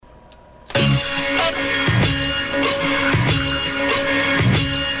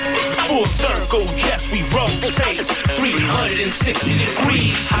circle, yes, we rotate 360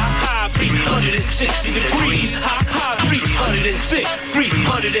 degrees. Ha ha, 360 degrees. Ha ha,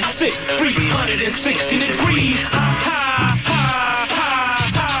 360 degrees. Ha ha.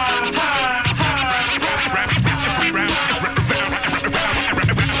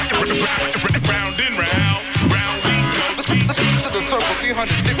 Round and round we go. To the circle,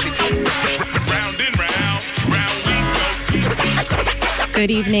 360. Round and round we go.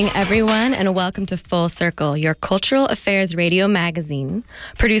 Good evening, everyone, and welcome to Full Circle, your cultural affairs radio magazine,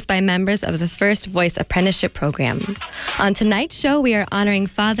 produced by members of the First Voice Apprenticeship Program. On tonight's show, we are honoring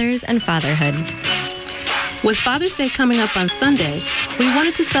fathers and fatherhood. With Father's Day coming up on Sunday, we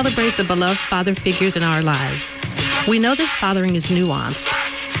wanted to celebrate the beloved father figures in our lives. We know that fathering is nuanced.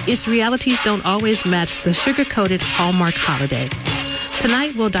 Its realities don't always match the sugar-coated Hallmark holiday.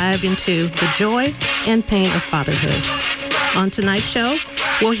 Tonight, we'll dive into the joy and pain of fatherhood. On tonight's show,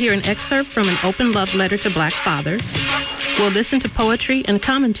 we'll hear an excerpt from an open love letter to Black fathers. We'll listen to poetry and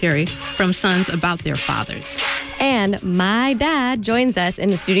commentary from sons about their fathers. And my dad joins us in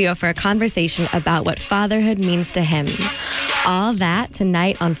the studio for a conversation about what fatherhood means to him. All that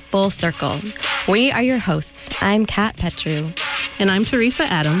tonight on Full Circle. We are your hosts. I'm Cat Petru. And I'm Teresa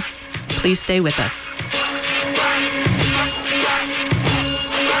Adams. Please stay with us.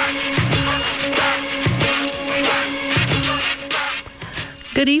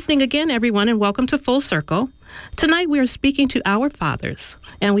 Good evening again, everyone, and welcome to Full Circle. Tonight we are speaking to our fathers,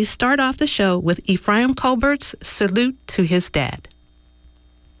 and we start off the show with Ephraim Colbert's salute to his dad.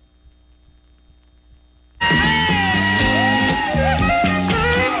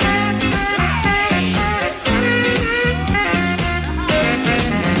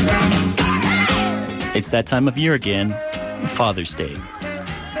 It's that time of year again, Father's Day.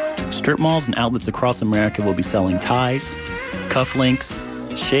 Strip malls and outlets across America will be selling ties, cufflinks,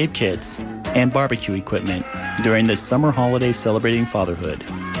 shave kits, and barbecue equipment during this summer holiday celebrating fatherhood.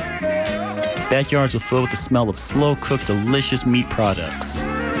 Backyards will fill with the smell of slow-cooked, delicious meat products.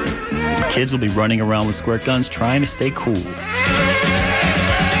 Kids will be running around with squirt guns trying to stay cool.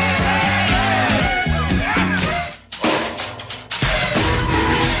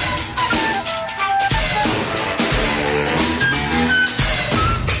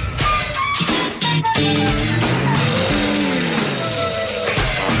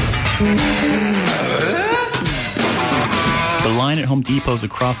 The line at Home Depots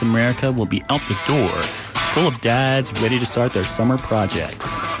across America will be out the door, full of dads ready to start their summer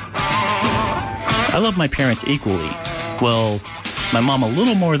projects. I love my parents equally. Well, my mom a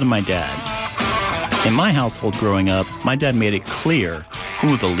little more than my dad. In my household growing up, my dad made it clear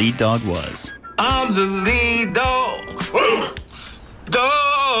who the lead dog was. I'm the lead dog.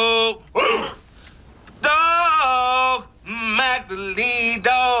 Dog. Dog. Mac the lead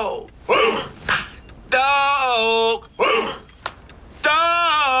dog. Dog.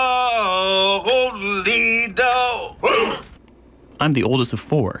 Dog. Oh, the lead dog. I'm the oldest of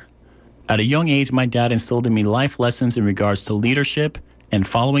four. At a young age, my dad instilled in me life lessons in regards to leadership and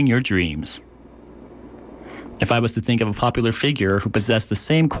following your dreams. If I was to think of a popular figure who possessed the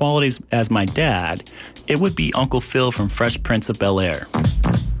same qualities as my dad, it would be Uncle Phil from Fresh Prince of Bel-Air.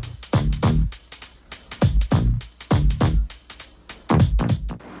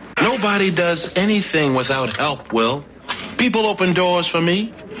 Nobody does anything without help, Will. People open doors for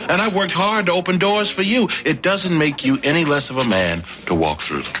me, and I've worked hard to open doors for you. It doesn't make you any less of a man to walk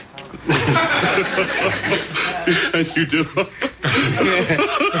through them. And you do.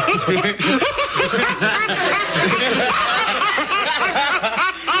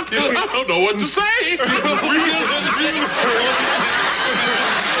 I don't know what to say.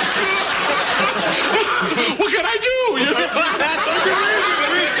 What can I do?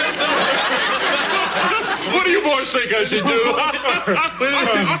 What do you boys think I should do?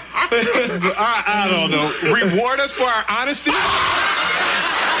 I don't know. Reward us for our honesty?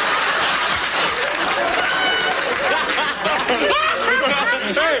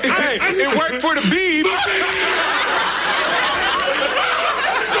 hey, it worked for the beef. Do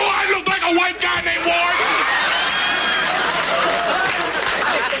I look like a white guy named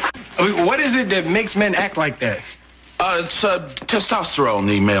Ward? What is it that makes men act like that? It's testosterone,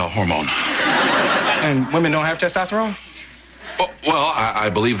 the male hormone. And women don't have testosterone? Oh, well,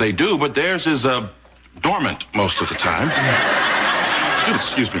 I believe they do, but theirs is dormant most of the time.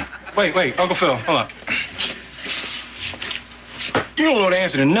 Excuse me. Wait, Uncle Phil, hold on. You don't know the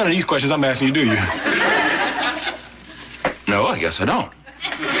answer to none of these questions I'm asking you, do you? No, I guess I don't.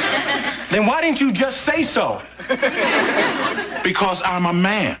 Then why didn't you just say so? Because I'm a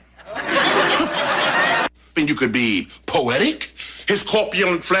man. And you could be poetic. His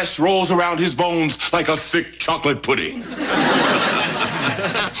corpulent flesh rolls around his bones like a thick chocolate pudding.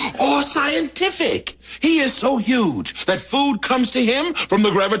 Or scientific. He is so huge that food comes to him from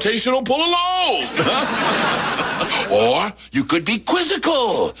the gravitational pull alone. Or you could be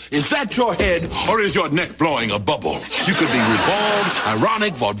quizzical. Is that your head or is your neck blowing a bubble? You could be ribald,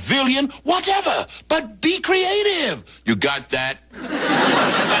 ironic, vaudevillian, whatever. But be creative. You got that?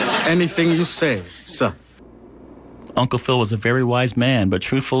 Anything you say, sir. Uncle Phil was a very wise man, but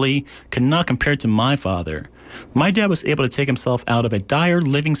truthfully, could not compare to my father. My dad was able to take himself out of a dire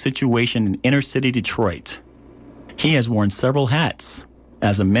living situation in inner city Detroit. He has worn several hats: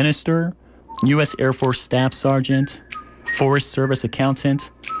 as a minister, U.S. Air Force Staff Sergeant, Forest Service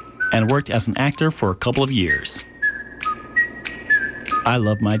accountant, and worked as an actor for a couple of years. I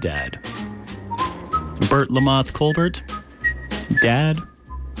love my dad. Bert Lamothe Colbert, Dad,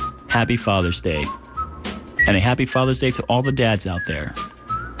 happy Father's Day. And a happy Father's Day to all the dads out there.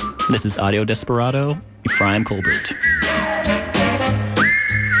 This is Audio Desperado, Ephraim Colbert.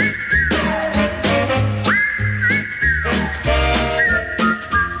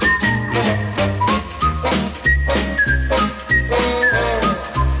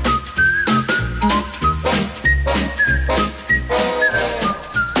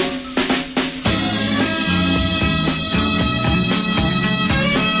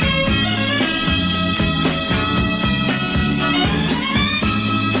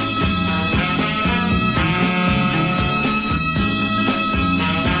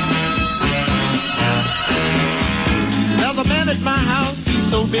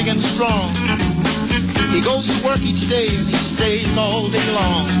 Big and strong. He goes to work each day and he stays all day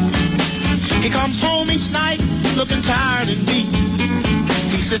long. He comes home each night looking tired and beat.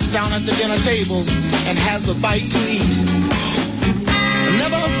 He sits down at the dinner table and has a bite to eat.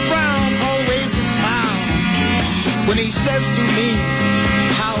 Never a frown, always a smile. When he says to me,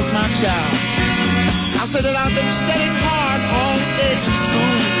 "How's my child?" I say that I've been studying hard all day in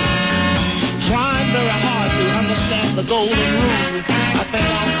school, trying very hard to understand the golden rule. I think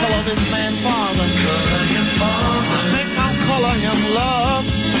I'll color this man father. Color him father. I think I'll color him love.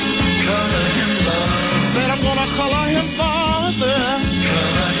 Color him love. Said I'm gonna color him father.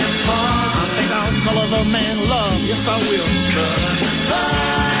 Color him father. I think I'll color the man love. Yes, I will. Color him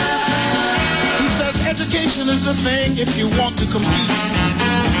love. He says education is the thing if you want to compete,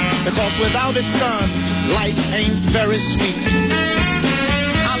 because without it, son, life ain't very sweet.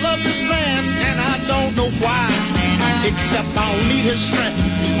 I love this man and I don't know why, except I'll need his strength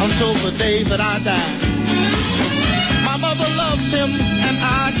until the day that I die. My mother loves him, and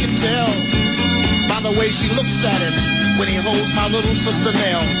I can tell by the way she looks at him when he holds my little sister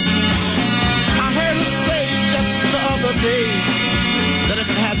Nell. I heard her say just the other day that if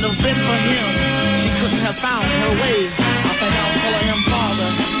it hadn't have been for him, she couldn't have found her way. I think I'll color him father.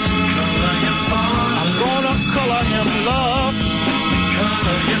 Color him father. I'm gonna color him love.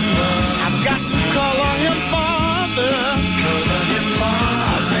 Color him love. I've got to color him father. Color him love.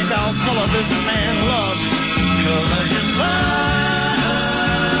 I think I'll color this man love. Color him love.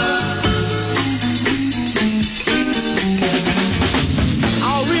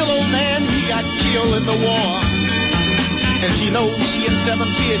 Our real old man, he got killed in the war, and she knows she and 7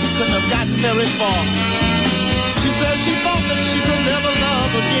 kids couldn't have gotten very far. She says she thought that she could never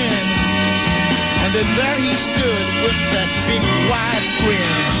love again, and then there he stood with that big wide grin.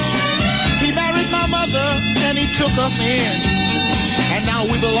 He married my mother and he took us in, and now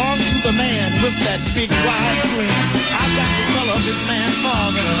we belong to the man with that big wide grin. I've got to color this man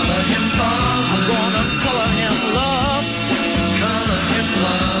father. Color him father. I'm gonna color him love. Color him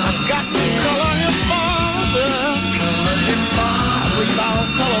love. I've got to color him father. Color him father. I believe I'll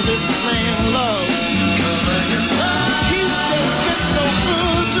color this man love. Color him love. He's just been so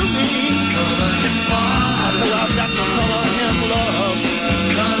good to me. Color him father. I know I've got to color him love.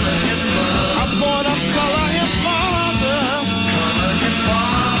 Color him love. I'm gonna color him father. Color him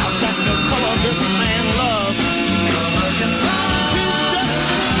father. I've got to color this man love. Color him love. He's just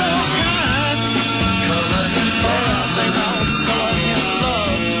been so kind. Color him father. I think I'll color him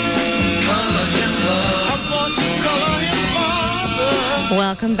love. Color him love. I'm going to color him father.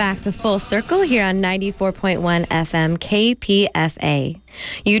 Welcome back to Full Circle here on 94.1 FM KPFA.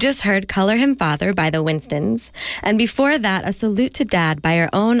 You just heard Color Him Father by the Winstons, and before that, A Salute to Dad by our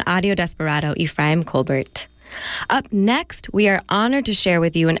own audio desperado, Ephraim Colbert. Up next, we are honored to share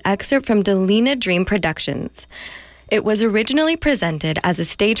with you an excerpt from Delina Dream Productions. It was originally presented as a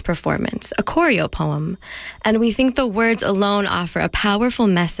stage performance, a choreo poem, and we think the words alone offer a powerful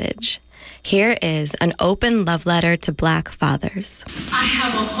message. Here is an open love letter to Black fathers. I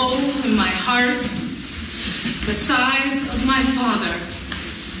have a hole in my heart The size of my father,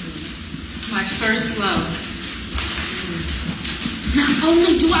 my first love. Not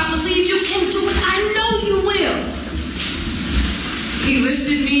only do I believe you can do it, I know you will. He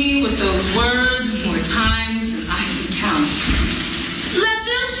lifted me with those words more times than I can count. Let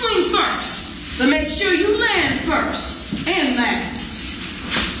them swing first, but make sure you land first and last.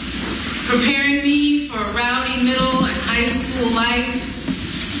 Preparing me for a rowdy middle and high school life.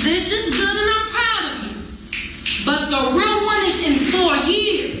 This is good and I'm proud of you. But the real one is in 4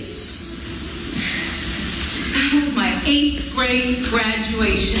 years. That was my 8th grade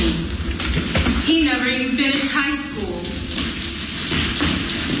graduation. He never even finished high school.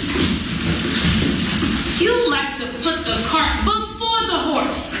 You like to put the cart before the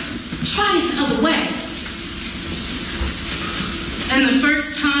horse. Try it the other way. And the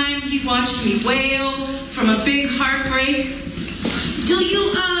first time he watched me wail from a big heartbreak. Do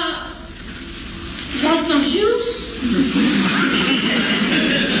you, want some juice?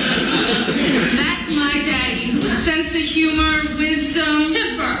 That's my daddy. Sense of humor, wisdom,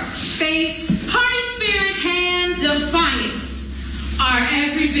 temper, face, party spirit, hand, defiance are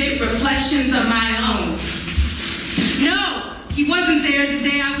every bit reflections of my own. No, he wasn't there the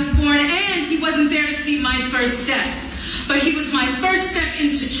day I was born, and he wasn't there to see my first step. But he was my first step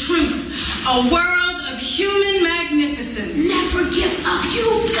into truth, a world of human magnificence. Never give up,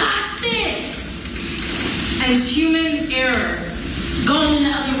 you got this. And human error. Going in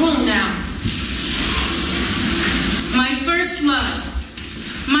the other room now. My first love,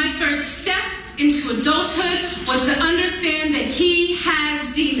 my first step into adulthood was to understand that he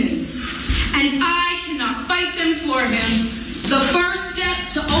has demons, and I cannot fight them for him. The first step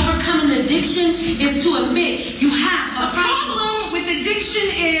to overcome an addiction is to admit you have a problem with addiction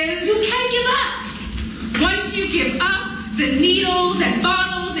is you can't give up. Once you give up, the needles and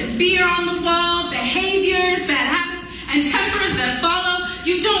bottles and beer on the wall, behaviors, bad habits, and tempers that follow,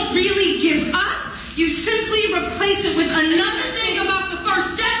 you don't really give up. You simply replace it with another thing about the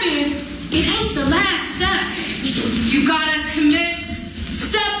first step is it ain't the last step. You gotta commit.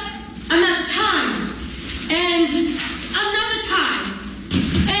 Step another time. And another time.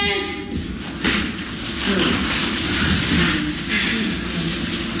 And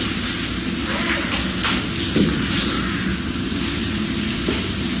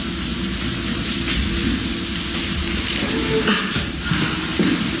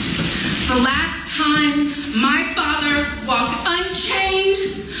the last time my father walked unchained,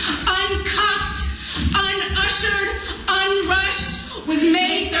 uncuffed, unushered, unrushed was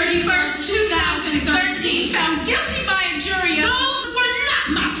May 31st, 2013, found guilty by a jury of those were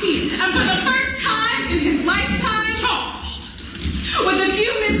not my peers. And for the first time in his lifetime, charged with a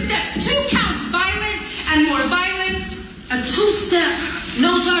few missteps, 2 counts, violent and more violent. A 2-step,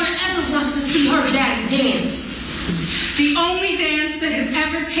 no daughter ever wants to see her daddy dance. The only dance that has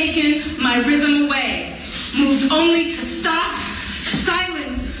ever taken my rhythm away, moved only to stop,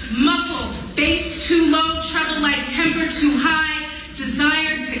 silence, muffle, bass too low, treble like temper too high,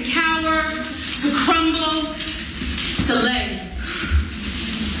 desire to cower, to crumble, to lay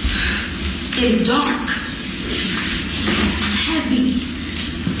in dark, heavy.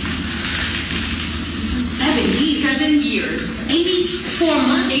 7 years. 84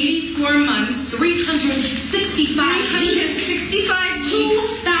 months. 84 months. 365 weeks.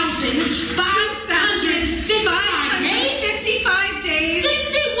 2,555 days.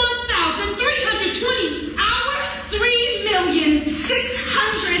 61,320 hours.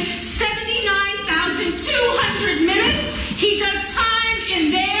 3,679,200 minutes. He does time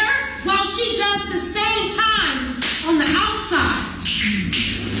in there while she does the same time on the outside.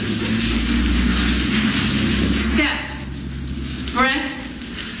 Step, breath,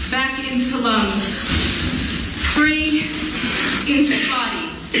 back into lungs, free into body,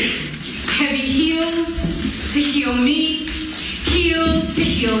 heavy heels to heal me, heel to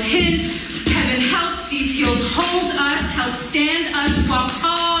heal him. Heaven help these heels hold us, help stand us, walk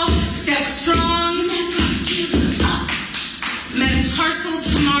tall, step strong. Metatarsal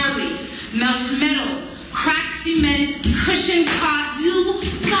to marley, melt metal, crack cement, cushion pot. You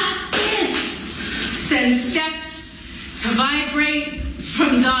got this. Send steps to vibrate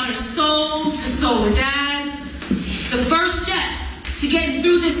from daughter's soul to soledad. The first step to getting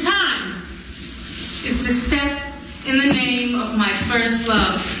through this time is to step in the name of my first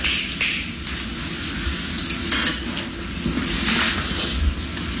love.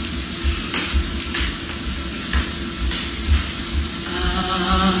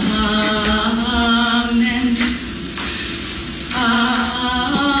 Amen.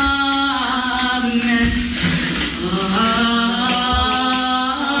 Amen. Amen.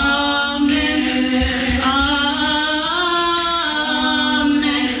 Amen.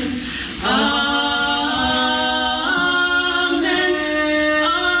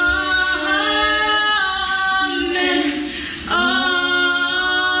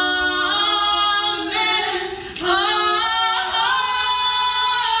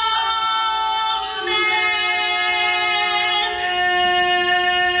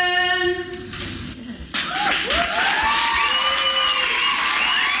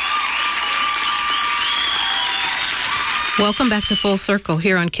 Welcome back to Full Circle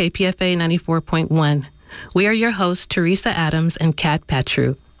here on KPFA 94.1. We are your hosts, Teresa Adams and Cat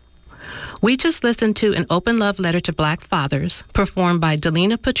Petru. We just listened to An Open Love Letter to Black Fathers, performed by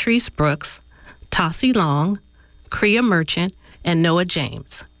Delina Patrice Brooks, Tossie Long, Krea Merchant, and Noah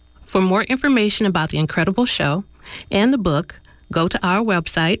James. For more information about the incredible show and the book, go to our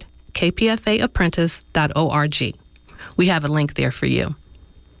website, kpfaapprentice.org. We have a link there for you.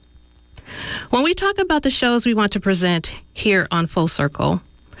 When we talk about the shows we want to present here on Full Circle,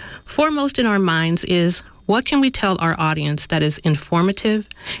 foremost in our minds is, what can we tell our audience that is informative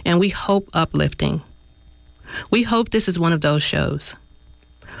and we hope uplifting? We hope this is one of those shows.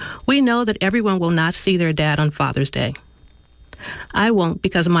 We know that everyone will not see their dad on Father's Day. I won't,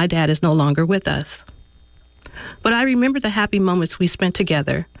 because my dad is no longer with us. But I remember the happy moments we spent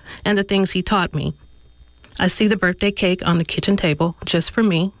together and the things he taught me. I see the birthday cake on the kitchen table just for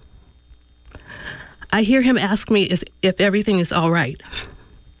me. I hear him ask me if everything is all right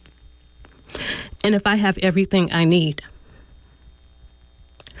and if I have everything I need.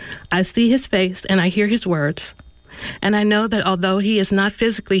 I see his face and I hear his words, and I know that although he is not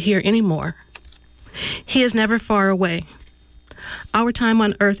physically here anymore, he is never far away. Our time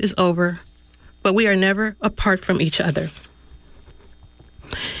on earth is over, but we are never apart from each other.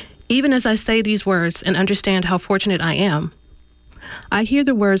 Even as I say these words and understand how fortunate I am, I hear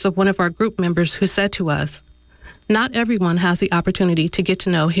the words of one of our group members who said to us, not everyone has the opportunity to get to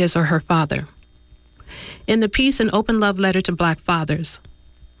know his or her father. In the piece An Open Love Letter to Black Fathers,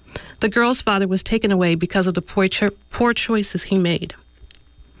 the girl's father was taken away because of the poor choices he made,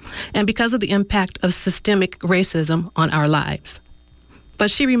 and because of the impact of systemic racism on our lives.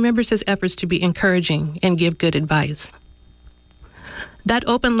 But she remembers his efforts to be encouraging and give good advice. That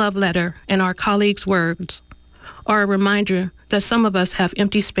open love letter and our colleagues' words are a reminder that some of us have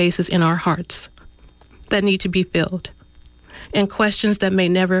empty spaces in our hearts that need to be filled, and questions that may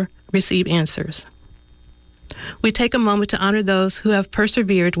never receive answers. We take a moment to honor those who have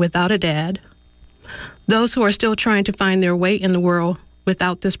persevered without a dad, those who are still trying to find their way in the world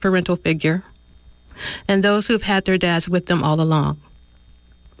without this parental figure, and those who have had their dads with them all along.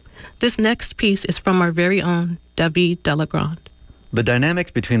 This next piece is from our very own David Delagrande. The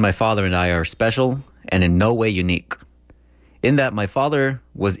dynamics between my father and I are special and in no way unique. In that my father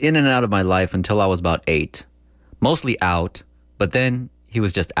was in and out of my life until I was about 8, mostly out, but then he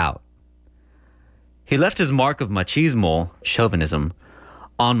was just out. He left his mark of machismo, chauvinism,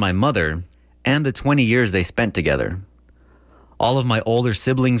 on my mother and the 20 years they spent together. All of my older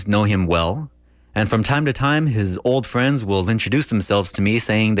siblings know him well, and from time to time his old friends will introduce themselves to me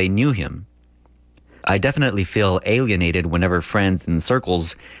saying they knew him. I definitely feel alienated whenever friends in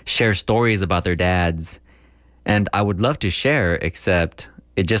circles share stories about their dads, and I would love to share, except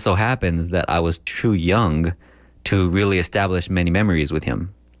it just so happens that I was too young to really establish many memories with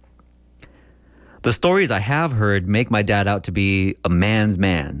him. The stories I have heard make my dad out to be a man's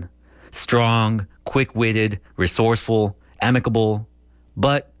man, strong, quick-witted, resourceful, amicable,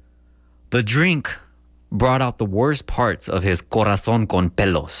 but the drink brought out the worst parts of his corazón con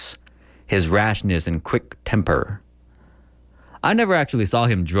pelos, his rashness and quick temper. I never actually saw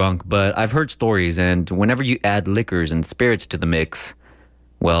him drunk, but I've heard stories, and whenever you add liquors and spirits to the mix,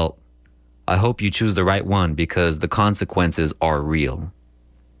 well, I hope you choose the right one because the consequences are real.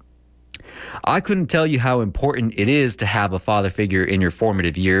 I couldn't tell you how important it is to have a father figure in your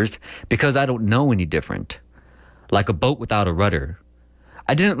formative years because I don't know any different. Like a boat without a rudder.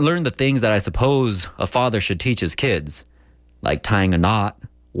 I didn't learn the things that I suppose a father should teach his kids, like tying a knot,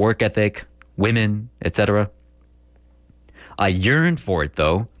 work ethic, women, etc. I yearned for it,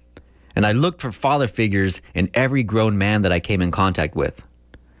 though, and I looked for father figures in every grown man that I came in contact with.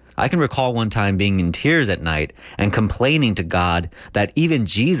 I can recall one time being in tears at night and complaining to God that even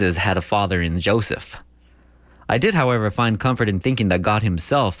Jesus had a father in Joseph. I did, however, find comfort in thinking that God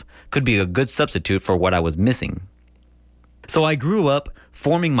himself could be a good substitute for what I was missing. So I grew up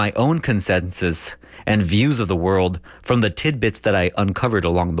forming my own consensus and views of the world from the tidbits that I uncovered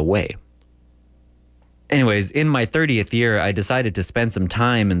along the way. Anyways, in my 30th year, I decided to spend some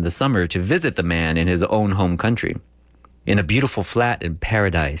time in the summer to visit the man in his own home country. In a beautiful flat in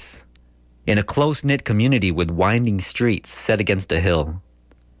paradise, in a close-knit community with winding streets set against a hill.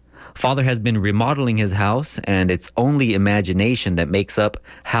 Father has been remodeling his house, and it's only imagination that makes up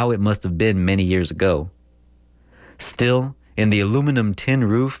how it must have been many years ago. Still, in the aluminum tin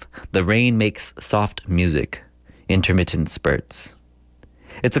roof, the rain makes soft music, intermittent spurts.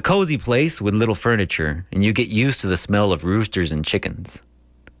 It's a cozy place with little furniture, and you get used to the smell of roosters and chickens.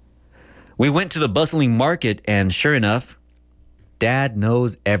 We went to the bustling market, and sure enough, Dad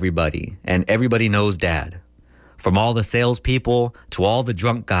knows everybody, and everybody knows Dad. From all the salespeople to all the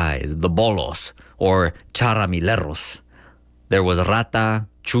drunk guys, the bolos, or charamileros. There was Rata,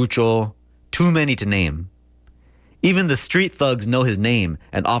 Chucho, too many to name. Even the street thugs know his name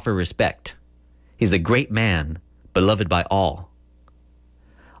and offer respect. He's a great man, beloved by all.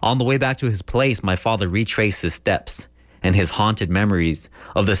 On the way back to his place, my father retraced his steps and his haunted memories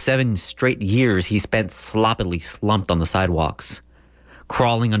of the 7 straight years he spent sloppily slumped on the sidewalks,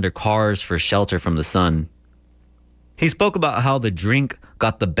 crawling under cars for shelter from the sun. He spoke about how the drink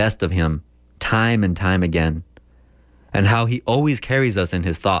got the best of him time and time again, and how he always carries us in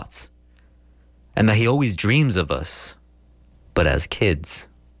his thoughts, and that he always dreams of us, but as kids.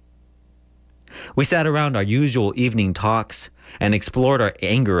 We sat around our usual evening talks and explored our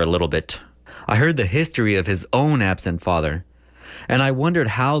anger a little bit. I heard the history of his own absent father, and I wondered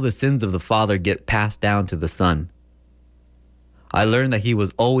how the sins of the father get passed down to the son. I learned that he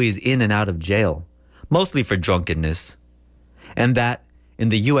was always in and out of jail, mostly for drunkenness, and that in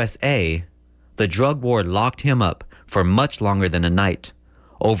the USA, the drug war locked him up for much longer than a night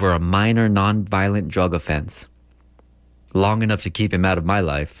over a minor non-violent drug offense. Long enough to keep him out of my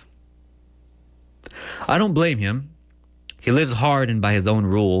life. I don't blame him. He lives hard and by his own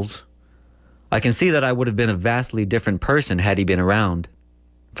rules. I can see that I would have been a vastly different person had he been around.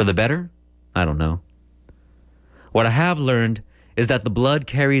 For the better? I don't know. What I have learned is that the blood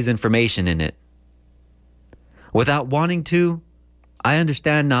carries information in it. Without wanting to, I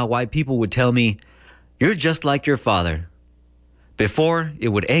understand now why people would tell me, "You're just like your father." Before, it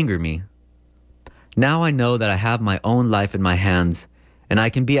would anger me. Now I know that I have my own life in my hands, and I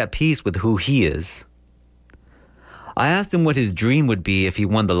can be at peace with who he is. I asked him what his dream would be if he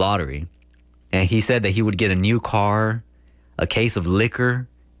won the lottery, and he said that he would get a new car, a case of liquor,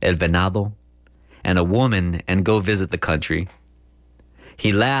 el venado, and a woman and go visit the country.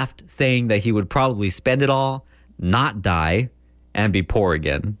 He laughed, saying that he would probably spend it all, not die, and be poor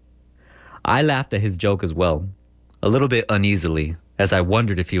again. I laughed at his joke as well, a little bit uneasily, as I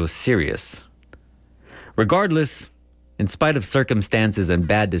wondered if he was serious. Regardless, in spite of circumstances and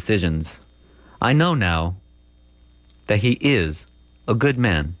bad decisions, I know now that he is a good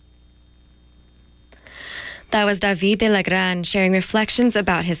man. That was David de la Gran sharing reflections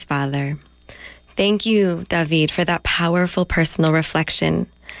about his father. Thank you, David, for that powerful personal reflection.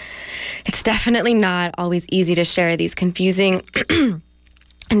 It's definitely not always easy to share these confusing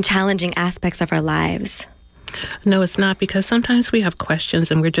and challenging aspects of our lives. No, it's not, because sometimes we have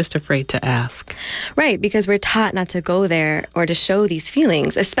questions and we're just afraid to ask. Right, because we're taught not to go there or to show these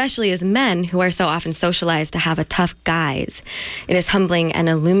feelings, especially as men who are so often socialized to have a tough guise. It is humbling and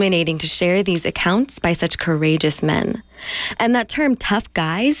illuminating to share these accounts by such courageous men. And that term tough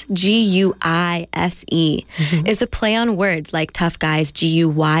guys, G-U-I-S-E, is a play on words like tough guys,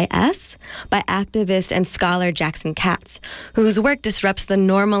 G-U-Y-S, by activist and scholar Jackson Katz, whose work disrupts the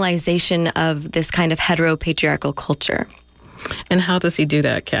normalization of this kind of heteropatriarchal culture. And how does he do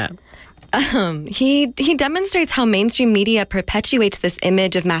that, Kat? He demonstrates how mainstream media perpetuates this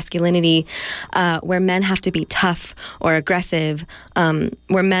image of masculinity where men have to be tough or aggressive,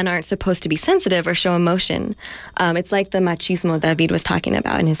 where men aren't supposed to be sensitive or show emotion. It's like the machismo David was talking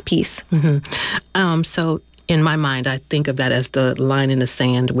about in his piece. So in my mind, I think of that as the line in the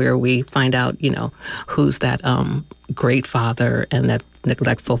sand where we find out, who's that great father and that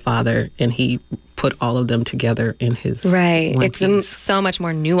neglectful father, and he put all of them together in his right. one It's piece. so much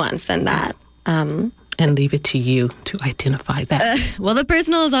more nuanced than that. And leave it to you to identify that. Well, the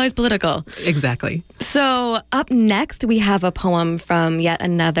personal is always political. Exactly. So up next, we have a poem from yet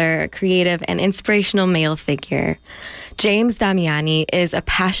another creative and inspirational male figure. James Damiani is a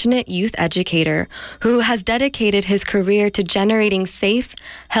passionate youth educator who has dedicated his career to generating safe,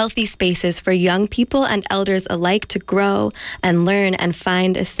 healthy spaces for young people and elders alike to grow and learn and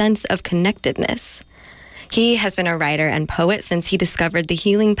find a sense of connectedness. He has been a writer and poet since he discovered the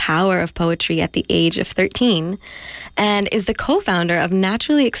healing power of poetry at the age of 13, and is the co-founder of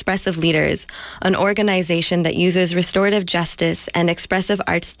Naturally Expressive Leaders, an organization that uses restorative justice and expressive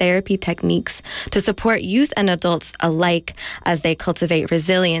arts therapy techniques to support youth and adults alike as they cultivate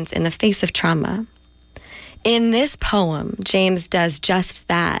resilience in the face of trauma. In this poem, James does just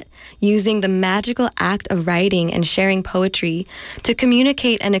that, using the magical act of writing and sharing poetry to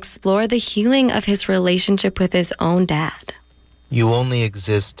communicate and explore the healing of his relationship with his own dad. You only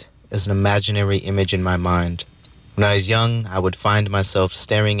exist as an imaginary image in my mind. When I was young, I would find myself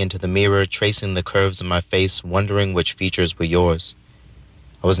staring into the mirror, tracing the curves of my face, wondering which features were yours.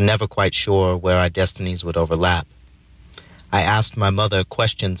 I was never quite sure where our destinies would overlap. I asked my mother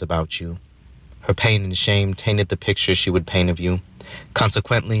questions about you. Her pain and shame tainted the picture she would paint of you.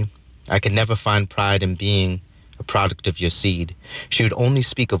 Consequently, I could never find pride in being a product of your seed. She would only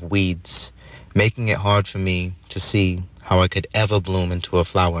speak of weeds, making it hard for me to see how I could ever bloom into a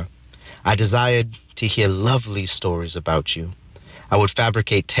flower. I desired to hear lovely stories about you. I would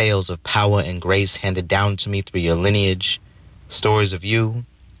fabricate tales of power and grace handed down to me through your lineage, stories of you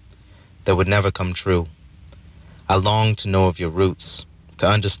that would never come true. I longed to know of your roots, to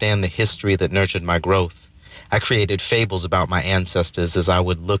understand the history that nurtured my growth. I created fables about my ancestors as I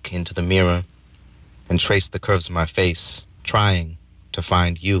would look into the mirror and trace the curves of my face, trying to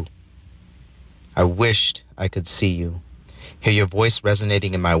find you. I wished I could see you, hear your voice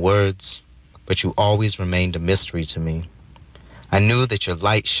resonating in my words, but you always remained a mystery to me. I knew that your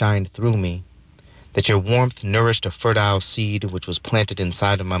light shined through me, that your warmth nourished a fertile seed which was planted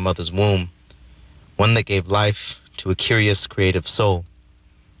inside of my mother's womb, one that gave life to a curious, creative soul,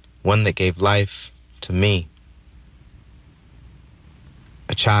 one that gave life to me,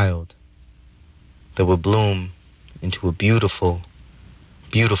 a child that would bloom into a beautiful,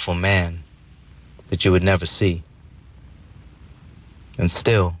 beautiful man that you would never see. And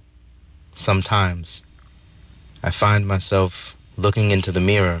still, sometimes, I find myself looking into the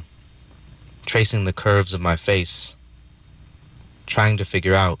mirror, tracing the curves of my face, trying to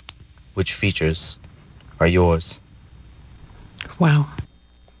figure out which features are yours. Wow.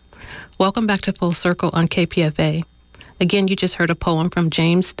 Welcome back to Full Circle on KPFA. Again, you just heard a poem from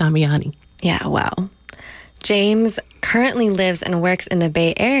James Damiani. Yeah, wow. James currently lives and works in the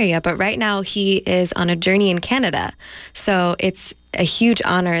Bay Area, but right now he is on a journey in Canada. So it's a huge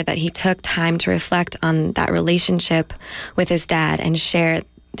honor that he took time to reflect on that relationship with his dad and share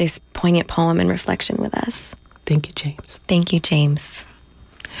this poignant poem and reflection with us. Thank you, James. Thank you, James.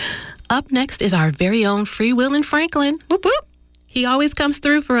 Up next is our very own Freewheelin' Franklin. Whoop, whoop. He always comes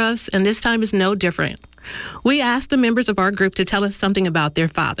through for us, and this time is no different. We asked the members of our group to tell us something about their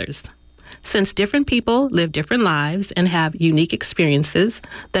fathers. Since different people live different lives and have unique experiences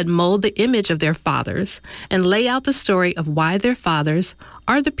that mold the image of their fathers and lay out the story of why their fathers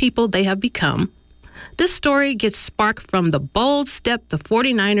are the people they have become, this story gets sparked from the bold step the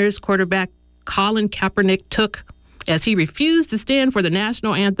 49ers quarterback Colin Kaepernick took as he refused to stand for the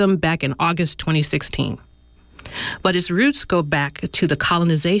national anthem back in August 2016. But its roots go back to the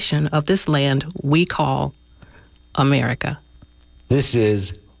colonization of this land we call America. This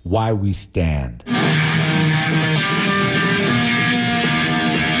is Why We Stand.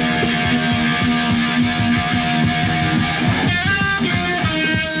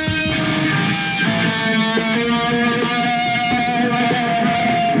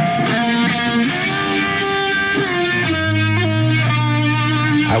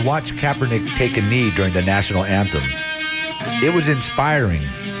 I watched Kaepernick take a knee during the national anthem. It was inspiring,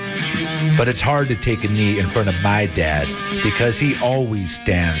 but it's hard to take a knee in front of my dad because he always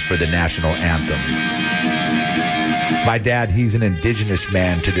stands for the national anthem. My dad, he's an indigenous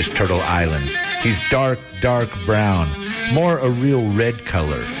man to this turtle island. He's dark, dark brown, more a real red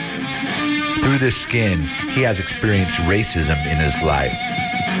color. Through this skin, he has experienced racism in his life.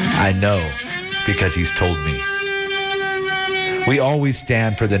 I know because he's told me. We always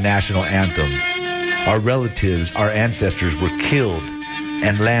stand for the national anthem. Our relatives, our ancestors were killed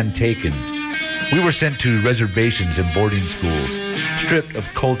and land taken. We were sent to reservations and boarding schools, stripped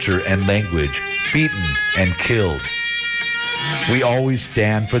of culture and language, beaten and killed. We always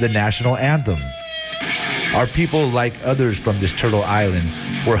stand for the national anthem. Our people, like others from this turtle island,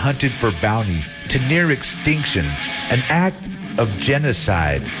 were hunted for bounty to near extinction, an act of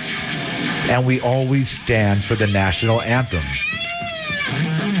genocide. And we always stand for the national anthem.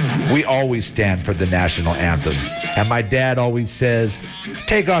 We always stand for the national anthem. And my dad always says,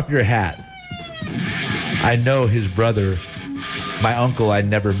 take off your hat. I know his brother, my uncle I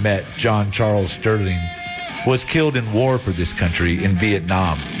never met, John Charles Sterling, was killed in war for this country in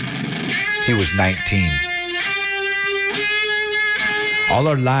Vietnam. He was 19. All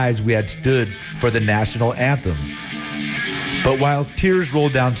our lives we had stood for the national anthem. But while tears roll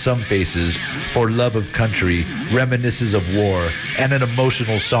down some faces for love of country, reminiscences of war, and an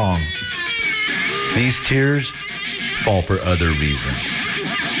emotional song, these tears fall for other reasons.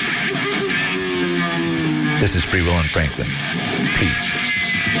 This is Freewheelin' Franklin. Peace.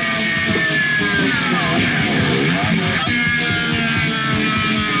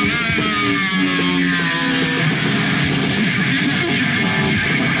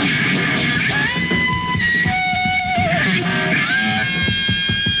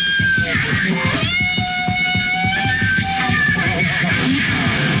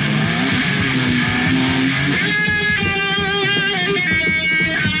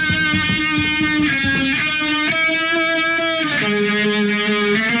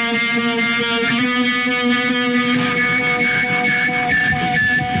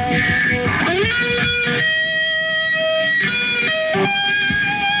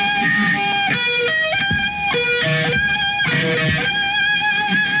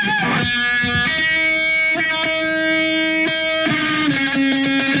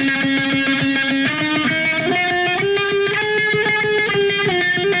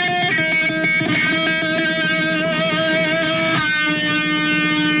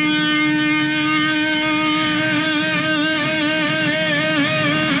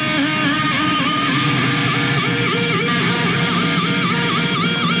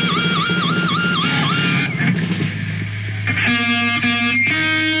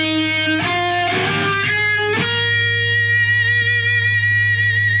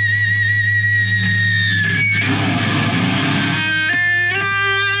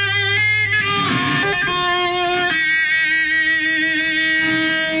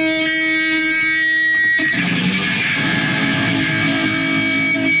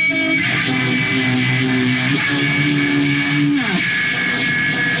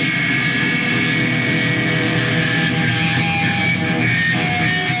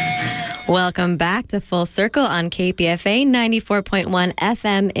 Welcome back to Full Circle on KPFA 94.1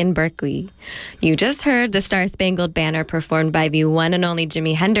 FM in Berkeley. You just heard the Star Spangled Banner performed by the one and only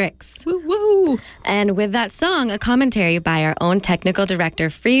Jimi Hendrix. Woo woo! And with that song, a commentary by our own technical director,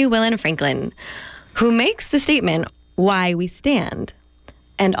 Free Willin Franklin, who makes the statement, "Why we stand,"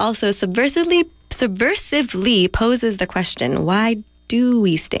 and also subversively poses the question, why do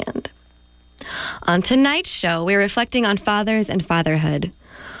we stand? On tonight's show, we're reflecting on fathers and fatherhood.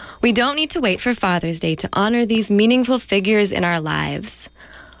 We don't need to wait for Father's Day to honor these meaningful figures in our lives.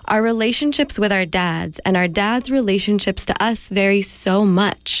 Our relationships with our dads and our dads' relationships to us vary so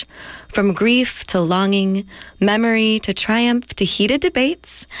much. From grief to longing, memory to triumph to heated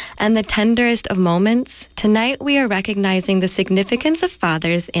debates, and the tenderest of moments, tonight we are recognizing the significance of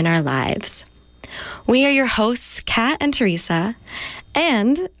fathers in our lives. We are your hosts, Kat and Teresa,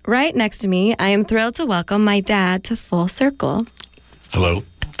 and right next to me, I am thrilled to welcome my dad to Full Circle. Hello.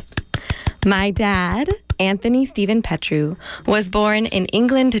 My dad, Anthony Stephen Petru, was born in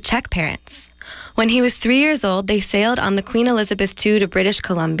England to Czech parents. When he was 3 years old, they sailed on the Queen Elizabeth II to British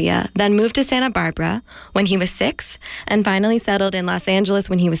Columbia, then moved to Santa Barbara when he was 6, and finally settled in Los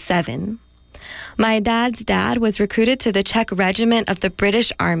Angeles when he was 7. My dad's dad was recruited to the Czech Regiment of the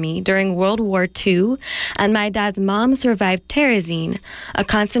British Army during World War II, and my dad's mom survived Terezín, a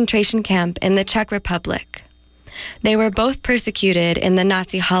concentration camp in the Czech Republic. They were both persecuted in the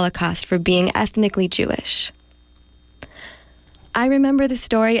Nazi Holocaust for being ethnically Jewish. I remember the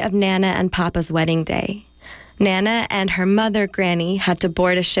story of Nana and Papa's wedding day. Nana and her mother, Granny, had to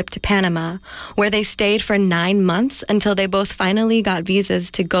board a ship to Panama, where they stayed for 9 months until they both finally got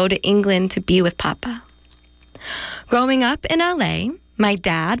visas to go to England to be with Papa. Growing up in LA, my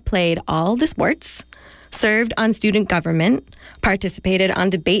dad played all the sports, served on student government, participated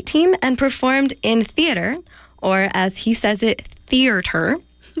on debate team, and performed in theater, or as he says it, theater.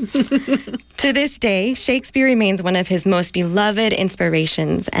 To this day, Shakespeare remains one of his most beloved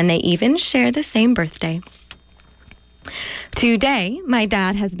inspirations, and they even share the same birthday. Today, my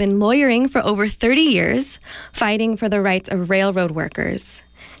dad has been lawyering for over 30 years, fighting for the rights of railroad workers.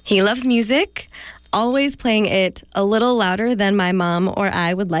 He loves music, always playing it a little louder than my mom or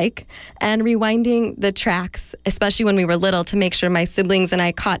I would like, and rewinding the tracks, especially when we were little, to make sure my siblings and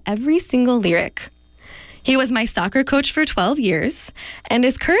I caught every single lyric. He was my soccer coach for 12 years and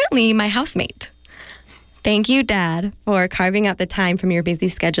is currently my housemate. Thank you, Dad, for carving out the time from your busy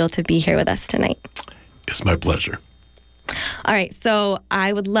schedule to be here with us tonight. It's my pleasure. All right, so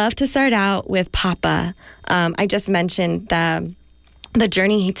I would love to start out with Papa. I just mentioned the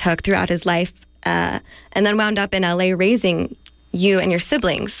journey he took throughout his life and then wound up in LA raising you and your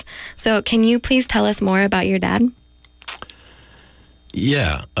siblings. So can you please tell us more about your dad?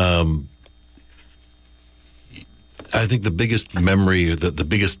 Yeah. I think the biggest memory, or the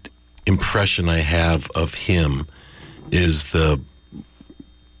biggest impression I have of him is a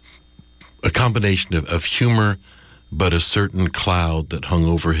combination of humor, but a certain cloud that hung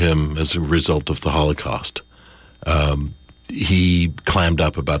over him as a result of the Holocaust. He clammed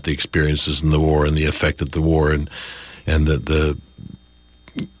up about the experiences in the war and the effect of the war and the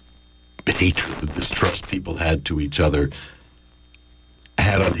hatred, the distrust people had to each other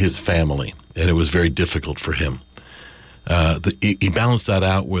had on his family, and it was very difficult for him. He balanced that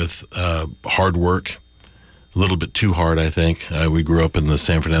out with hard work, a little bit too hard, I think. We grew up in the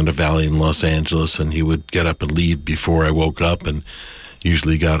San Fernando Valley in Los Angeles, and he would get up and leave before I woke up, and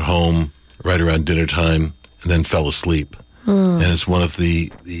usually got home right around dinner time and then fell asleep. And it's one of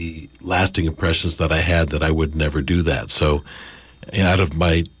the lasting impressions that I had that I would never do that. So out of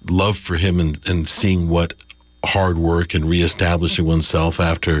my love for him and seeing what hard work and reestablishing oneself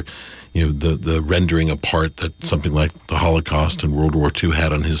after the rendering apart that something like the Holocaust and World War II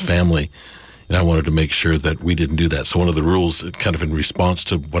had on his family, and I wanted to make sure that we didn't do that. So one of the rules, kind of in response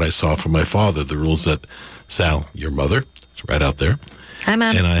to what I saw from my father, the rules that Sal, your mother, is right out there, hi,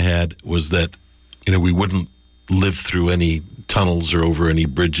 Mom, and I had was that we wouldn't live through any tunnels or over any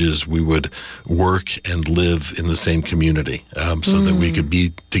bridges. We would work and live in the same community so that we could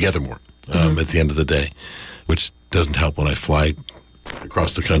be together more at the end of the day, which doesn't help when I fly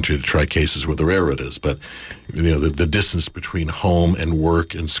across the country to try cases where the railroad is. But the distance between home and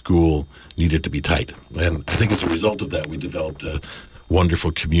work and school needed to be tight. And I think as a result of that, we developed a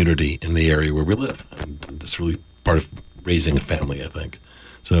wonderful community in the area where we live. And that's really part of raising a family, I think.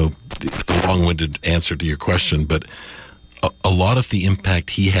 So it's a long-winded answer to your question, but a lot of the impact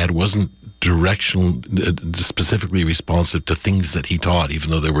he had wasn't directional, specifically responsive to things that he taught,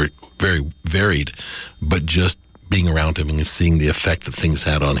 even though they were very varied, but just being around him and seeing the effect that things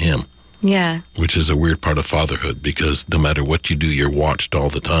had on him. Yeah. Which is a weird part of fatherhood, because no matter what you do, you're watched all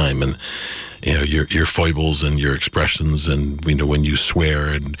the time, and your foibles and your expressions, and when you swear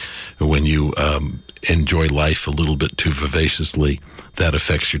and when you enjoy life a little bit too vivaciously, that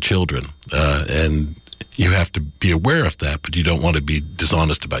affects your children, and you have to be aware of that, but you don't want to be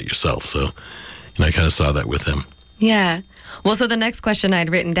dishonest about yourself. So, I kind of saw that with him. Yeah. Well, so the next question I'd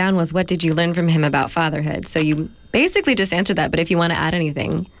written down was, what did you learn from him about fatherhood? So you basically just answered that, but if you want to add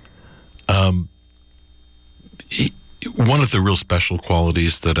anything. One of the real special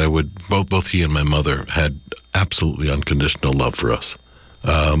qualities that both he and my mother had absolutely unconditional love for us.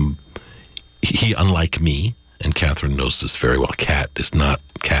 He, unlike me, and Catherine knows this very well. Cat is not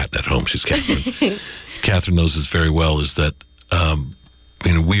Cat at home, she's Catherine. Catherine knows this very well, is that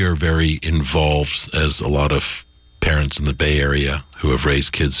we are very involved, as a lot of parents in the Bay Area who have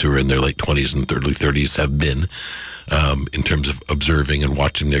raised kids who are in their late 20s and early 30s have been, in terms of observing and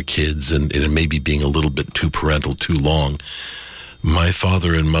watching their kids, and maybe being a little bit too parental too long. My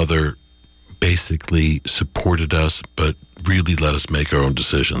father and mother basically supported us, but really let us make our own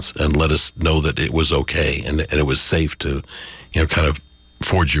decisions and let us know that it was okay and it was safe to, kind of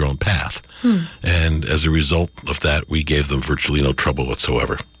forge your own path. And as a result of that, we gave them virtually no trouble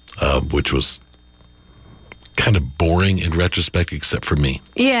whatsoever, which was kind of boring in retrospect, except for me.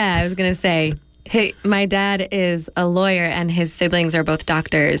 Yeah, I was going to say, hey, my dad is a lawyer and his siblings are both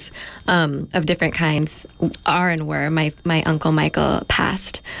doctors of different kinds, are and were. My uncle Michael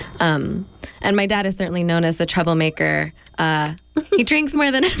passed. And my dad is certainly known as the troublemaker. He drinks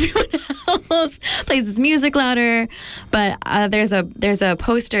more than everyone else, plays his music louder. But there's a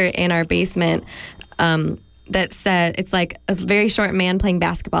poster in our basement that says, it's like a very short man playing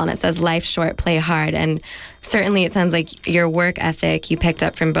basketball, and it says, "Life short, play hard." And certainly it sounds like your work ethic you picked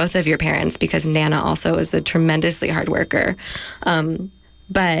up from both of your parents, because Nana also is a tremendously hard worker.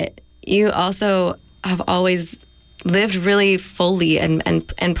 But you also have always lived really fully and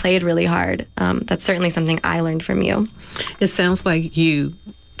played really hard. That's certainly something I learned from you. It sounds like you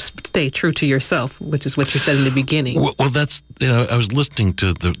stay true to yourself, which is what you said in the beginning. Well, that's, I was listening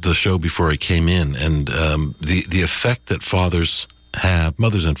to the show before I came in, and the effect that fathers have,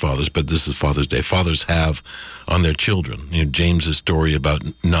 mothers and fathers, but this is Father's Day, fathers have on their children. James's story about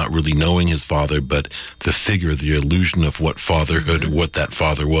not really knowing his father, but the figure, the illusion of what fatherhood, what that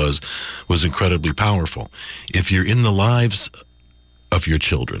father was incredibly powerful. If you're in the lives of your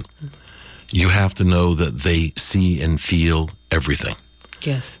children, you have to know that they see and feel everything.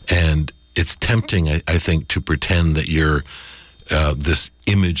 Yes. And it's tempting, I think, to pretend that you're this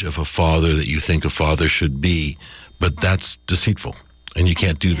image of a father that you think a father should be, but that's deceitful, and you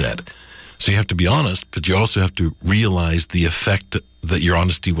can't do that. So you have to be honest, but you also have to realize the effect that your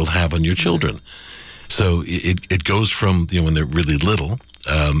honesty will have on your children. So it goes from, when they're really little,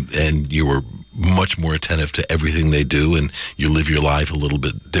 and you were much more attentive to everything they do, and you live your life a little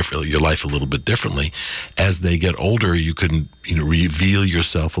bit differently. As they get older, you can reveal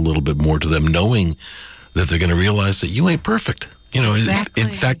yourself a little bit more to them, knowing that they're going to realize that you ain't perfect. Exactly. In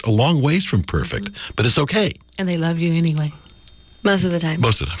fact, a long ways from perfect, but it's okay. And they love you anyway. Most of the time.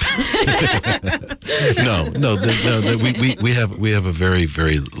 Most of the time. No. We have a very,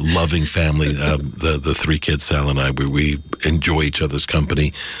 very loving family. The three kids, Sal and I, we enjoy each other's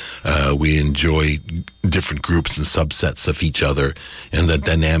company. We enjoy different groups and subsets of each other, and the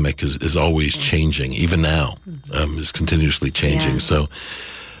dynamic is always changing. Even now, is continuously changing. Yeah. So,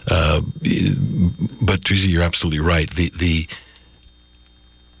 but Teresa, you're absolutely right. The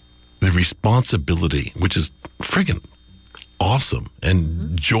responsibility, which is friggin' awesome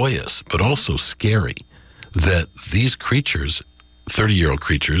and joyous, but also scary, that these creatures, 30-year-old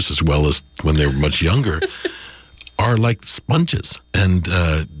creatures, as well as when they're much younger, are like sponges. And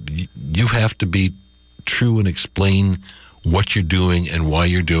you have to be true and explain what you're doing and why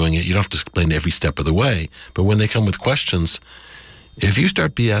you're doing it. You don't have to explain every step of the way, but when they come with questions, if you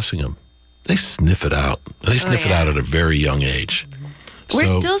start BSing them, they sniff it out. They sniff it out at a very young age. We're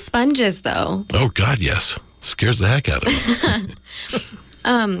still sponges, though. Oh, God, yes. Scares the heck out of me.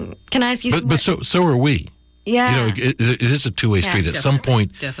 Can I ask you? But so are we. Yeah. It is a two-way street. At some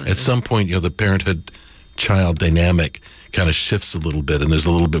point, the parenthood-child dynamic kind of shifts a little bit, and there's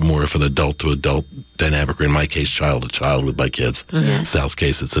a little bit more of an adult-to-adult dynamic, or in my case, child-to-child with my kids. Mm-hmm. Sal's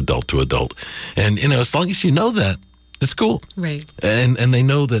case, it's adult-to-adult. And, as long as you know that, it's cool. Right. And they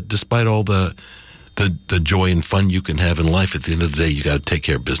know that despite all the joy and fun you can have in life, at the end of the day, you got to take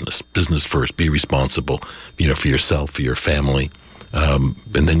care of business. Business first. Be responsible, for yourself, for your family, and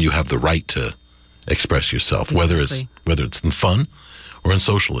then you have the right to express yourself, whether it's in fun or in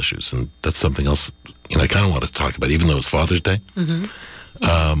social issues. And that's something else, I kind of want to talk about, even though it's Father's Day.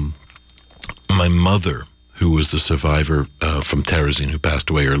 Mm-hmm. my mother, who was the survivor from terrorism, who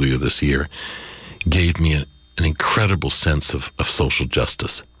passed away earlier this year, gave me an incredible sense of social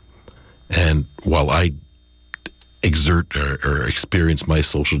justice. And while I exert or experience my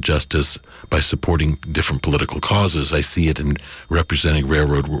social justice by supporting different political causes, I see it in representing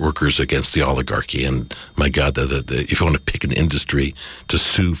railroad workers against the oligarchy. And my God, if you want to pick an industry to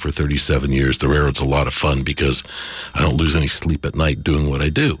sue for 37 years, the railroad's a lot of fun because I don't lose any sleep at night doing what I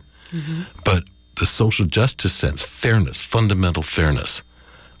do. Mm-hmm. But the social justice sense, fairness, fundamental fairness,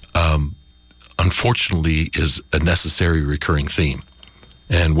 unfortunately is a necessary recurring theme.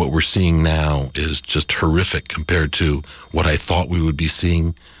 And what we're seeing now is just horrific compared to what I thought we would be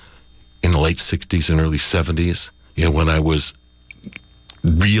seeing in the late 60s and early 70s, when I was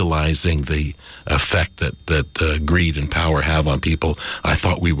realizing the effect that greed and power have on people. I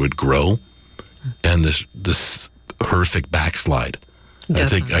thought we would grow, and this horrific backslide,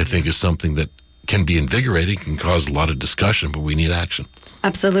 I think is something that can be invigorating, can cause a lot of discussion, but we need action.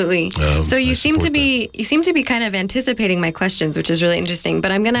 Absolutely. So you seem to be kind of anticipating my questions, which is really interesting.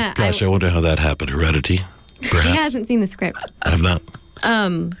 But I'm gonna. Gosh, I wonder how that happened. Heredity, perhaps. He hasn't seen the script. I've not.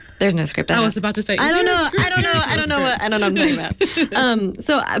 There's no script. I was about to say. I don't know what I'm talking about.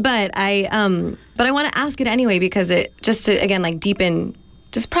 But I want to ask it anyway because it just to again like deepen.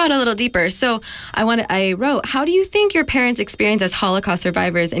 Just prod a little deeper. So I wrote, how do you think your parents' experience as Holocaust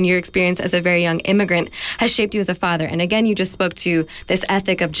survivors and your experience as a very young immigrant has shaped you as a father? And again, you just spoke to this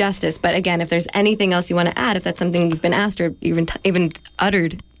ethic of justice. But again, if there's anything else you want to add, if that's something you've been asked or even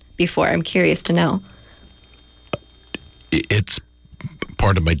uttered before, I'm curious to know. It's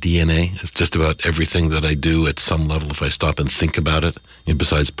part of my DNA. It's just about everything that I do at some level if I stop and think about it.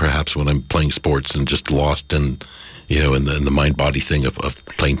 Besides perhaps when I'm playing sports and just lost in the mind-body thing of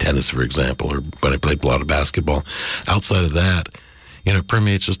playing tennis, for example, or when I played a lot of basketball. Outside of that, it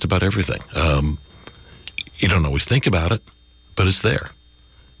permeates just about everything. You don't always think about it, but it's there.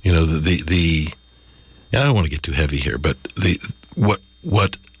 I don't want to get too heavy here, but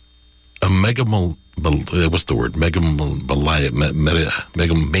what a megalomaniacal.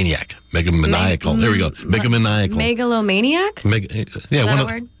 There we go. Megalomaniacal. Megalomaniac? Is that a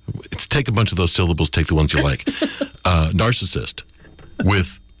word? Take a bunch of those syllables, take the ones you like. Narcissist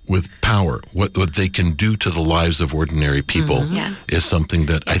with power, what they can do to the lives of ordinary people is something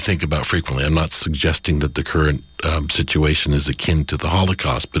that I think about frequently. I'm not suggesting that the current situation is akin to the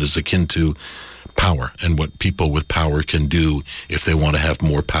Holocaust, but is akin to power and what people with power can do if they want to have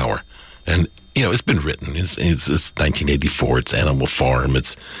more power. And it's been written. It's 1984. It's Animal Farm.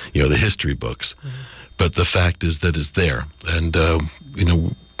 It's the history books. But the fact is that it's there, and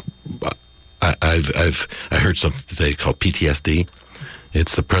I heard something today called PTSD.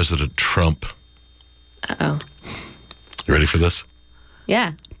 It's the President Trump. Uh-oh. You ready for this?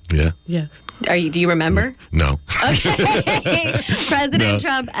 Yeah. Yeah? Yes. Do you remember? No. Okay. President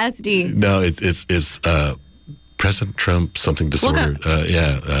Trump SD. No, it's President Trump something disorder.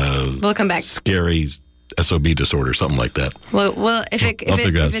 We'll come back. Scary SOB disorder, something like that. Well, if it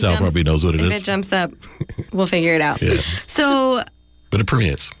figure out. Sal probably knows what it is. If it jumps up, we'll figure it out. Yeah. So. But it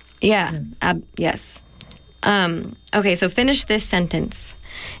permeates. Yeah. Yes. Okay, so finish this sentence.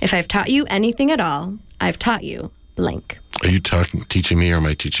 If I've taught you anything at all, I've taught you blank. Are you teaching me or am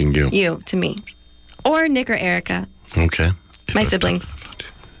I teaching you? You, to me. Or Nick or Erica. Okay. My siblings.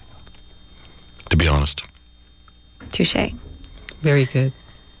 To be honest. Touché. Very good.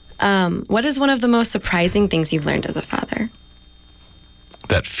 What is one of the most surprising things you've learned as a father?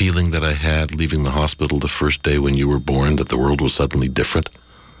 That feeling that I had leaving the hospital the first day when you were born, that the world was suddenly different.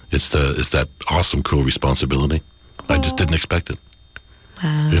 It's that awesome, cool responsibility. I just didn't expect it.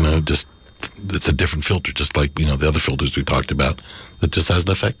 Wow. It's a different filter, just like, the other filters we talked about, that just has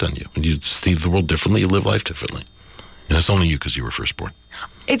an effect on you. And you see the world differently, you live life differently. And it's only you because you were firstborn.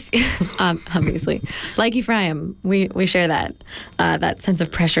 It's obviously like Ephraim. We share that sense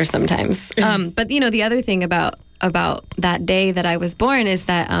of pressure sometimes. But the other thing about that day that I was born is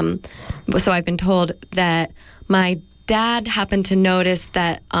that so I've been told that my dad happened to notice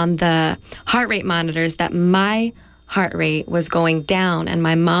that on the heart rate monitors that my heart rate was going down and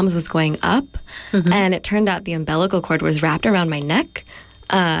my mom's was going up, and it turned out the umbilical cord was wrapped around my neck,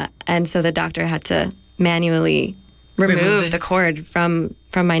 and so the doctor had to manually remove the cord from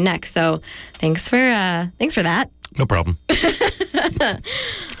my neck. So thanks for that. No problem.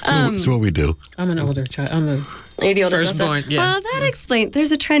 So what we do. I'm an older child. You're the oldest firstborn. Also? Yes. Well, that explains.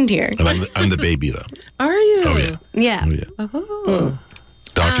 There's a trend here. And I'm the baby though. Are you? Oh yeah. Yeah. Oh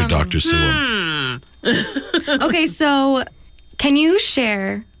yeah. Doctor sue him. Okay, so can you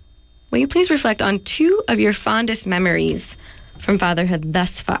share? Will you please reflect on 2 of your fondest memories from fatherhood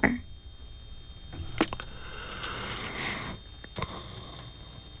thus far?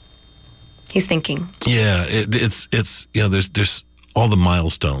 He's thinking. Yeah, it's there's all the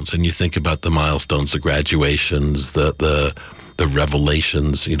milestones, and you think about the milestones, the graduations, the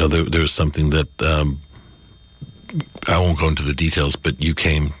revelations. There's something that I won't go into the details, but you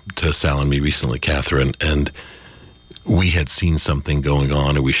came to Sal and me recently, Catherine, and we had seen something going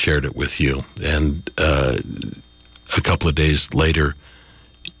on, and we shared it with you. And a couple of days later,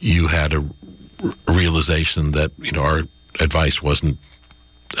 you had a realization that our advice wasn't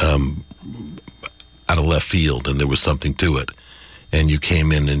out of left field, and there was something to it. And you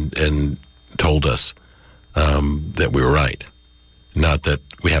came in and told us that we were right. Not that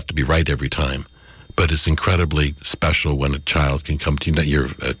we have to be right every time, but it's incredibly special when a child can come to you. Not you're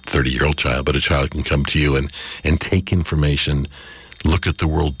a 30-year-old child, but a child can come to you and take information, look at the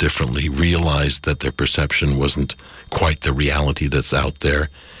world differently, realize that their perception wasn't quite the reality that's out there,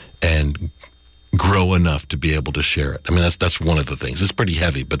 and grow enough to be able to share it. I mean, that's one of the things. It's pretty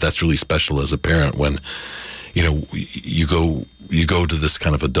heavy, but that's really special as a parent when, you go to this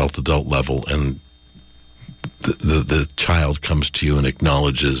kind of adult level, and the child comes to you and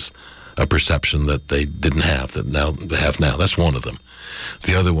acknowledges a perception that they didn't have, that now they have now. That's one of them.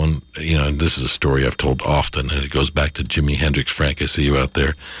 The other one, and this is a story I've told often, and it goes back to Jimi Hendrix. Frank, I see you out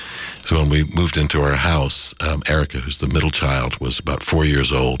there. So when we moved into our house, Erica, who's the middle child, was about 4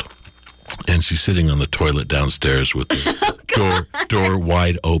 years old. And she's sitting on the toilet downstairs with the door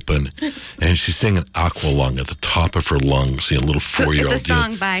wide open, and she's singing Aqualung at the top of her lungs. A little 4-year-old. It's a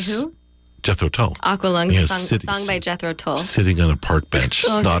song by who? Jethro Tull. Aqualung, song by Jethro Tull. Sitting on a park bench,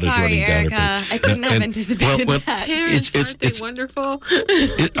 snot is running down her face. I couldn't have anticipated that. Parents, aren't they wonderful?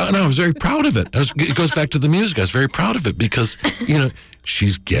 I was very proud of it. It goes back to the music. I was very proud of it because,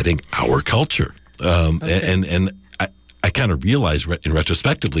 she's getting our culture. And I kind of realized in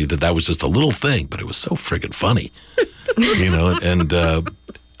retrospectively that was just a little thing, but it was so friggin' funny, and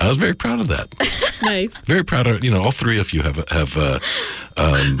I was very proud of that. Nice. Very proud of, all three of you have a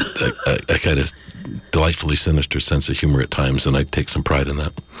kind of delightfully sinister sense of humor at times, and I take some pride in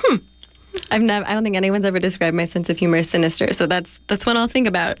that. I don't think anyone's ever described my sense of humor as sinister, so that's one I'll think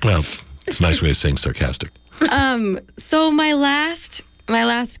about. Well, it's a nice way of saying sarcastic. So my last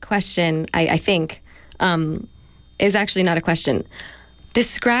question, I think, is actually not a question.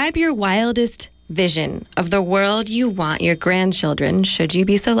 Describe your wildest vision of the world you want your grandchildren, should you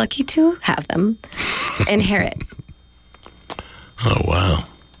be so lucky to have them, inherit. Oh, wow.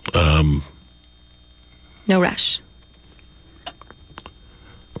 No rush.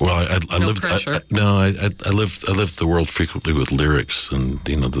 Well, I lived. I lived the world frequently with lyrics, and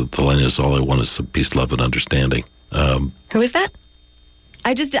the line is, "All I want is some peace, love, and understanding." Who is that?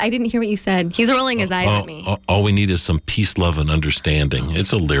 I didn't hear what you said. He's rolling his eyes at me. All we need is some peace, love, and understanding.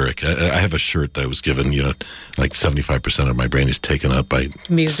 It's a lyric. I have a shirt that I was given. Like 75% of my brain is taken up by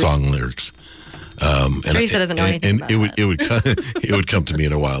song lyrics. Teresa doesn't know anything about that. It would come to me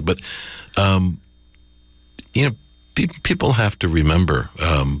in a while. But people have to remember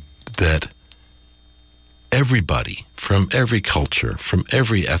that everybody from every culture, from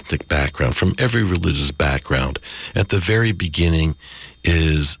every ethnic background, from every religious background, at the very beginning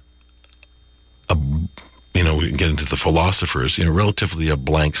is we get into the philosophers, relatively a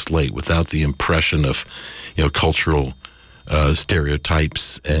blank slate without the impression of, cultural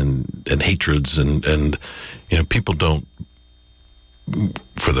stereotypes and hatreds and people don't,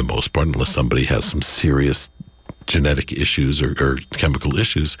 for the most part, unless somebody has some serious genetic issues or chemical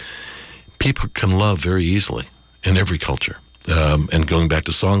issues, people can love very easily in every culture. And going back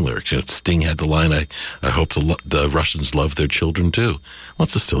to song lyrics, Sting had the line, I hope the Russians love their children too. Well,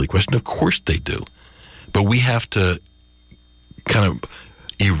 it's a silly question. Of course they do. But we have to kind of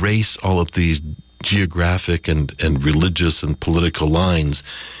erase all of these geographic and religious and political lines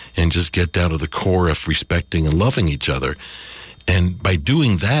and just get down to the core of respecting and loving each other. And by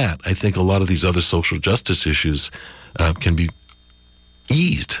doing that, I think a lot of these other social justice issues can be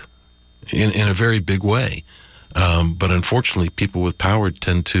eased in a very big way. But unfortunately, people with power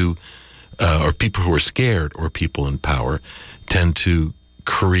tend to, or people who are scared or people in power, tend to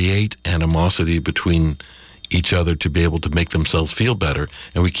create animosity between each other to be able to make themselves feel better,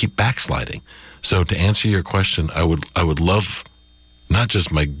 and we keep backsliding. So to answer your question, I would love not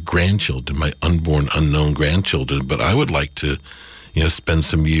just my grandchildren, my unborn, unknown grandchildren, but I would like to, spend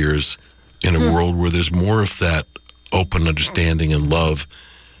some years in a world where there's more of that open understanding and love,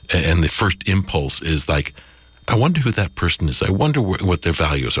 and the first impulse is like, I wonder who that person is. I wonder what their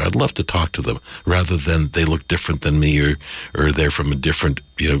values are. I'd love to talk to them rather than they look different than me or they're from a different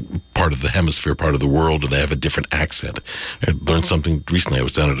part of the hemisphere, part of the world, or they have a different accent. I learned something recently. I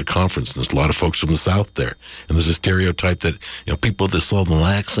was down at a conference, and there's a lot of folks from the South there. And there's a stereotype that people with the Southern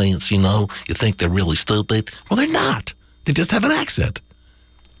accents, you think they're really stupid. Well, they're not. They just have an accent.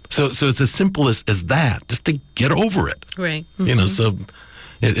 So it's as simple as that, just to get over it. Right. So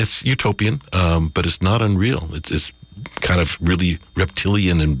it's utopian, but it's not unreal. It's kind of really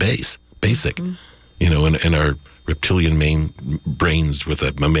reptilian and basic. In our reptilian brains with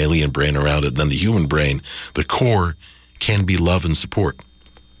a mammalian brain around it, then the human brain, the core can be love and support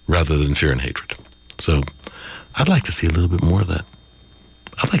rather than fear and hatred. So I'd like to see a little bit more of that.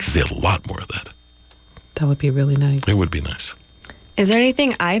 I'd like to see a lot more of that. That would be really nice. It would be nice. Is there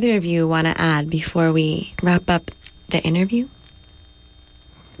anything either of you want to add before we wrap up the interview?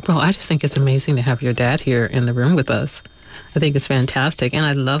 Well, I just think it's amazing to have your dad here in the room with us. I think it's fantastic, and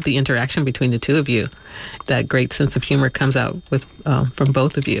I love the interaction between the two of you. That great sense of humor comes out with from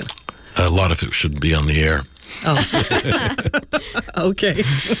both of you. A lot of it shouldn't be on the air. Oh, okay.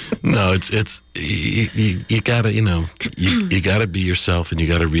 No, it's you gotta you gotta be yourself, and you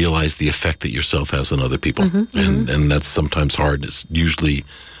gotta realize the effect that yourself has on other people, and that's sometimes hard. It's usually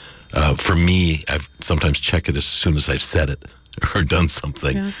for me, I've sometimes check it as soon as I've said it or done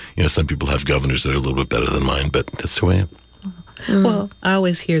something. Yeah. Some people have governors that are a little bit better than mine, but that's who I am. Well, I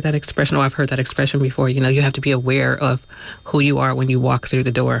always hear that expression, or I've heard that expression before. You have to be aware of who you are when you walk through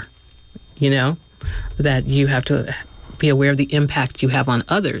the door. That you have to be aware of the impact you have on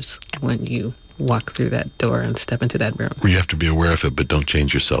others when you walk through that door and step into that room. You have to be aware of it, but don't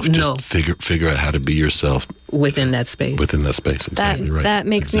change yourself. No. Just figure out how to be yourself within that space. Exactly right. That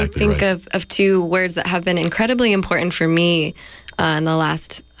makes me think of two words that have been incredibly important for me in the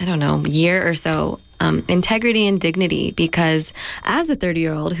last, year or so. Integrity and dignity, because as a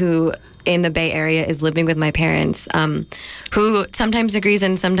 30-year-old who in the Bay Area is living with my parents, who sometimes agrees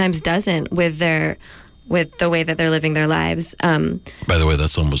and sometimes doesn't with the way that they're living their lives. By the way,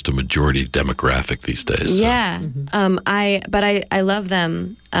 that's almost a majority demographic these days. Yeah. I love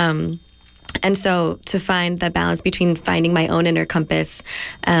them. And so to find that balance between finding my own inner compass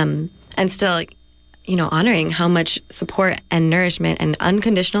and still honoring how much support and nourishment and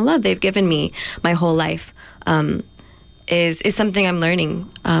unconditional love they've given me my whole life is something I'm learning.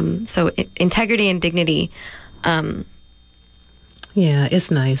 So integrity and dignity. Yeah, it's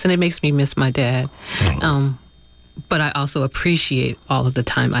nice. And it makes me miss my dad. But I also appreciate all of the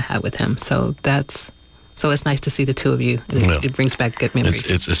time I had with him. So it's nice to see the two of you. It brings back good memories.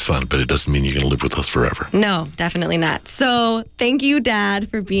 It's fun, but it doesn't mean you're going to live with us forever. No, definitely not. So thank you, Dad,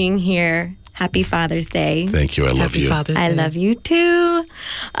 for being here. Happy Father's Day. Thank you. I love you. I love you too.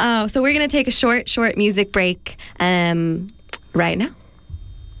 So we're going to take a short music break right now.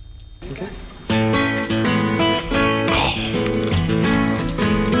 Okay.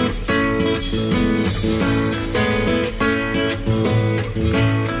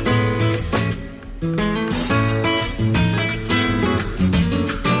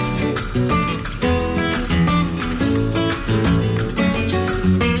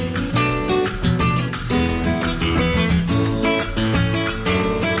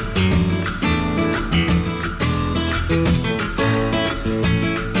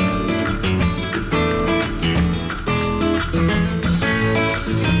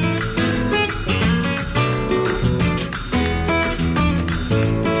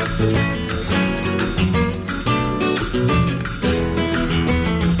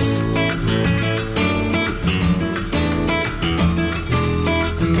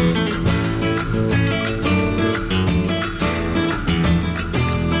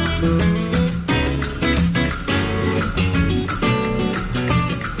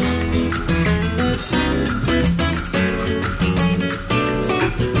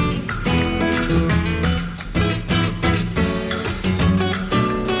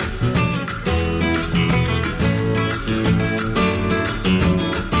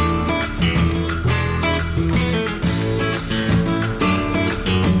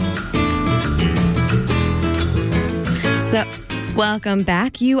 Welcome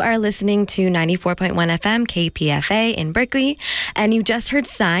back. You are listening to 94.1 FM KPFA in Berkeley, and you just heard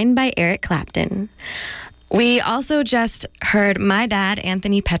Sign by Eric Clapton. We also just heard my dad,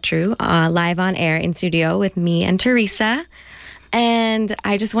 Anthony Petru, live on air in studio with me and Teresa. And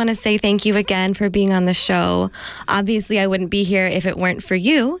I just want to say thank you again for being on the show. Obviously, I wouldn't be here if it weren't for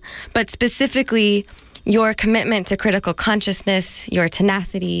you, but specifically your commitment to critical consciousness, your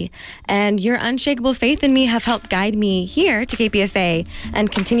tenacity, and your unshakable faith in me have helped guide me here to KPFA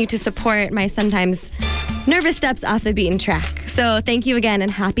and continue to support my sometimes nervous steps off the beaten track. So thank you again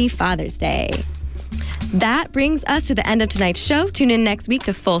and happy Father's Day. That brings us to the end of tonight's show. Tune in next week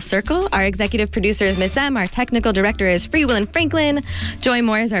to Full Circle. Our executive producer is Miss M. Our technical director is Free Will and Franklin. Joy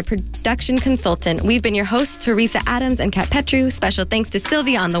Moore is our production consultant. We've been your hosts, Teresa Adams and Cat Petru. Special thanks to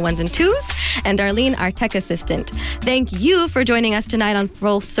Sylvia on the ones and twos and Darlene, our tech assistant. Thank you for joining us tonight on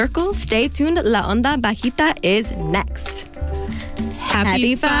Full Circle. Stay tuned. La Onda Bajita is next.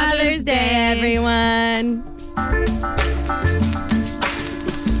 Happy Father's Day, everyone.